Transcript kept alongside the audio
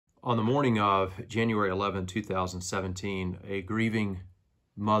On the morning of January 11, 2017, a grieving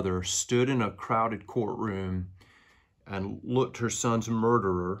mother stood in a crowded courtroom and looked her son's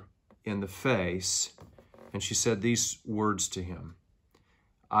murderer in the face, and she said these words to him: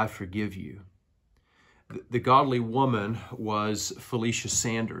 "I forgive you." The godly woman was Felicia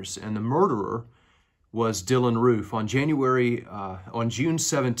Sanders, and the murderer was Dylan Roof. On June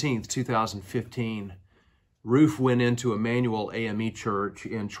 17th, 2015, Roof went into Emmanuel AME Church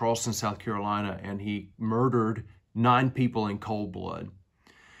in Charleston, South Carolina, and he murdered 9 people in cold blood.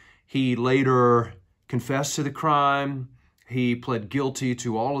 He later confessed to the crime. He pled guilty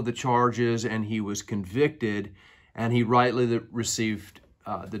to all of the charges, and he was convicted, and he rightly received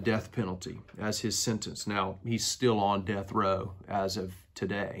the death penalty as his sentence. Now, he's still on death row as of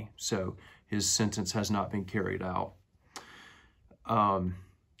today, so his sentence has not been carried out.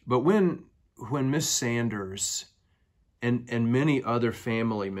 But when Miss Sanders and many other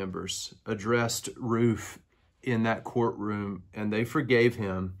family members addressed Roof in that courtroom and they forgave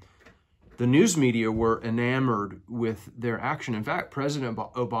him, the news media were enamored with their action. In fact, President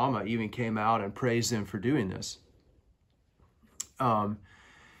Obama even came out and praised them for doing this.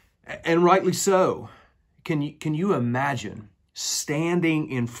 And rightly so. Can you imagine standing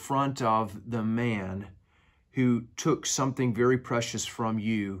in front of the man who took something very precious from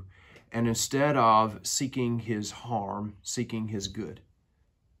you, and instead of seeking his harm, seeking his good?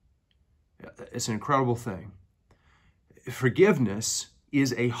 It's an incredible thing. Forgiveness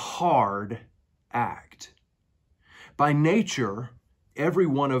is a hard act. By nature, every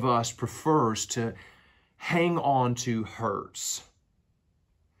one of us prefers to hang on to hurts.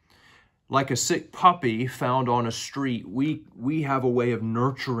 Like a sick puppy found on a street, we have a way of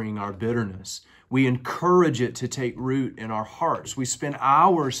nurturing our bitterness. We encourage it to take root in our hearts. We spend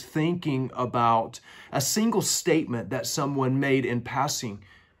hours thinking about a single statement that someone made in passing,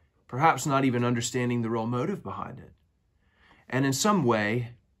 perhaps not even understanding the real motive behind it. And in some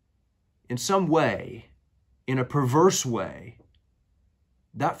way, in a perverse way,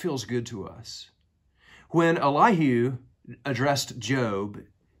 that feels good to us. When Elihu addressed Job,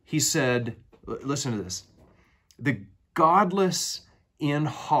 he said, listen to this: "The godless in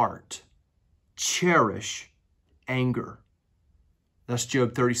heart cherish anger." That's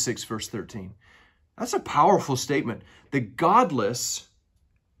Job 36, verse 13. That's a powerful statement. The godless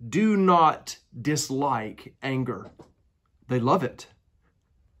do not dislike anger. They love it.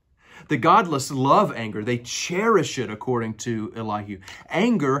 The godless love anger. They cherish it, according to Elihu.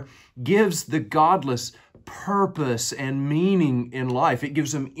 Anger gives the godless purpose and meaning in life. It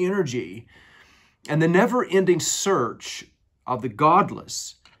gives them energy. And the never-ending search of the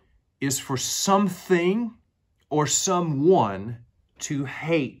godless is for something or someone to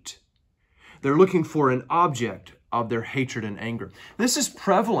hate. They're looking for an object of their hatred and anger. This is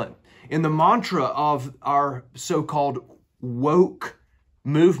prevalent in the mantra of our so-called woke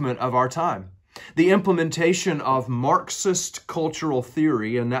movement of our time. The implementation of Marxist cultural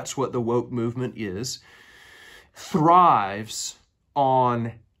theory, and that's what the woke movement is, thrives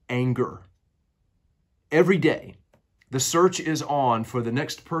on anger. Every day, the search is on for the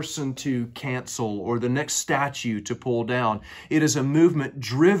next person to cancel or the next statue to pull down. It is a movement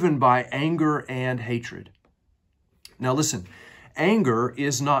driven by anger and hatred. Now listen, anger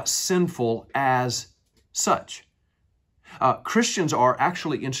is not sinful as such. Christians are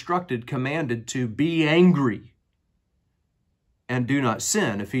actually instructed, commanded to be angry and do not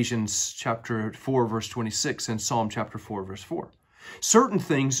sin. Ephesians chapter 4, verse 26 and Psalm chapter 4, verse 4. Certain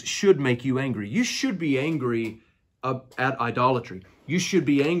things should make you angry. You should be angry at idolatry. You should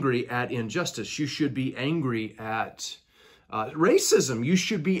be angry at injustice. You should be angry at racism. You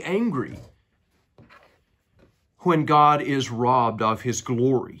should be angry when God is robbed of his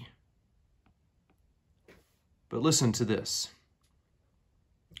glory. But listen to this.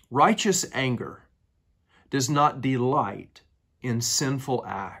 Righteous anger does not delight in sinful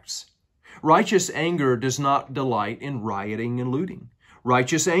acts. Righteous anger does not delight in rioting and looting.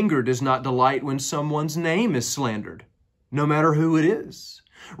 Righteous anger does not delight when someone's name is slandered, no matter who it is.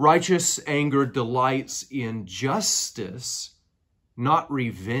 Righteous anger delights in justice, not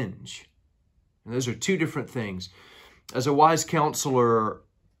revenge. And those are two different things. As a wise counselor,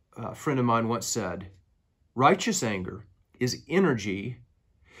 a friend of mine once said, righteous anger is energy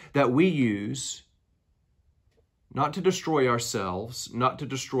that we use not to destroy ourselves, not to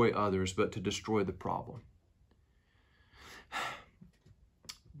destroy others, but to destroy the problem.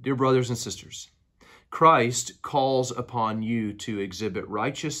 Dear brothers and sisters, Christ calls upon you to exhibit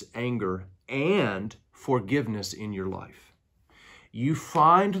righteous anger and forgiveness in your life. You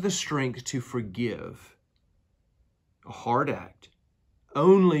find the strength to forgive a hard act,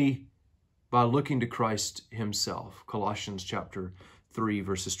 only by looking to Christ himself. Colossians chapter 3,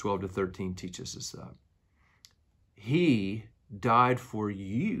 verses 12 to 13 teaches us that. He died for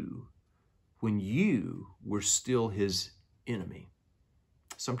you when you were still his enemy.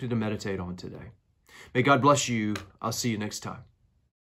 Something to meditate on today. May God bless you. I'll see you next time.